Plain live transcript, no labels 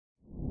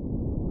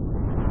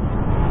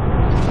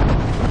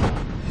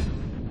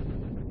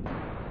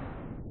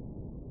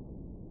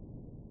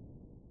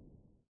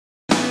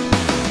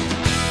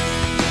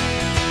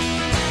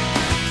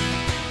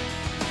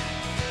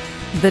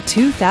the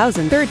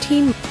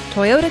 2013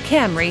 Toyota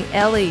Camry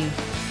LE.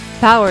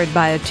 Powered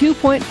by a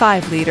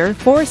 2.5-liter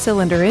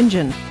four-cylinder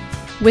engine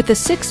with a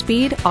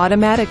 6-speed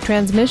automatic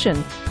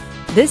transmission,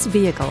 this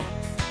vehicle,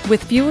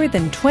 with fewer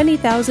than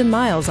 20,000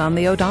 miles on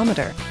the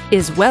odometer,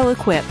 is well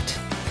equipped.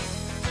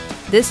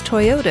 This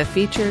Toyota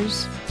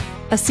features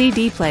a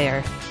CD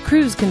player,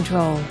 cruise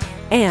control,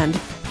 and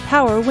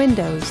power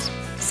windows.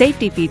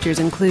 Safety features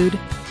include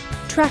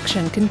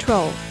traction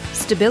control,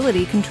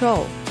 stability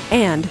control,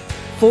 and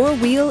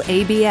four-wheel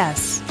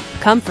ABS.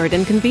 Comfort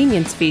and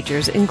convenience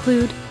features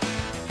include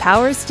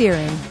power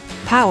steering,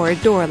 power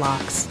door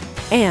locks,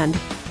 and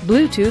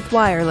Bluetooth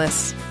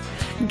wireless.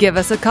 Give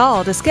us a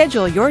call to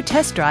schedule your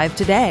test drive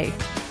today.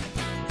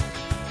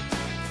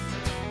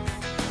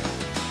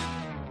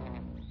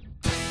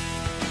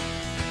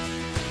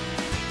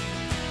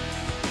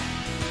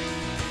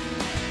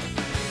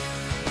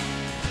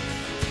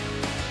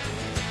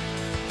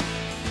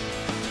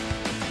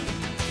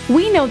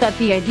 We know that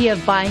the idea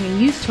of buying a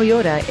used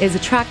Toyota is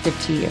attractive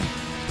to you.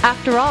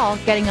 After all,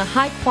 getting a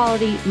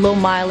high-quality,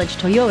 low-mileage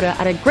Toyota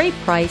at a great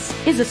price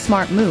is a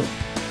smart move.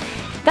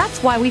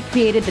 That's why we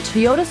created the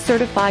Toyota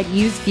Certified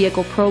Used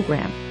Vehicle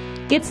Program.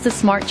 It's the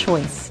smart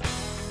choice.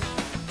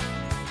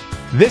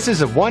 This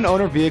is a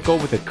one-owner vehicle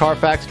with a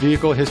Carfax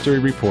Vehicle History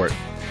Report.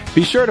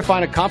 Be sure to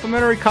find a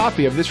complimentary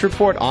copy of this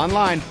report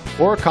online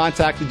or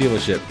contact the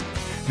dealership.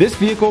 This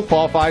vehicle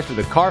qualifies for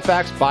the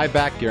Carfax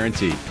Buyback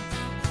Guarantee.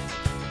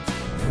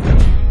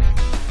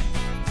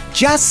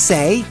 Just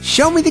say,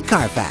 "Show me the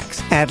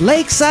Carfax" at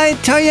Lakeside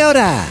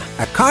Toyota,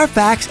 a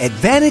Carfax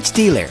Advantage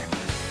dealer.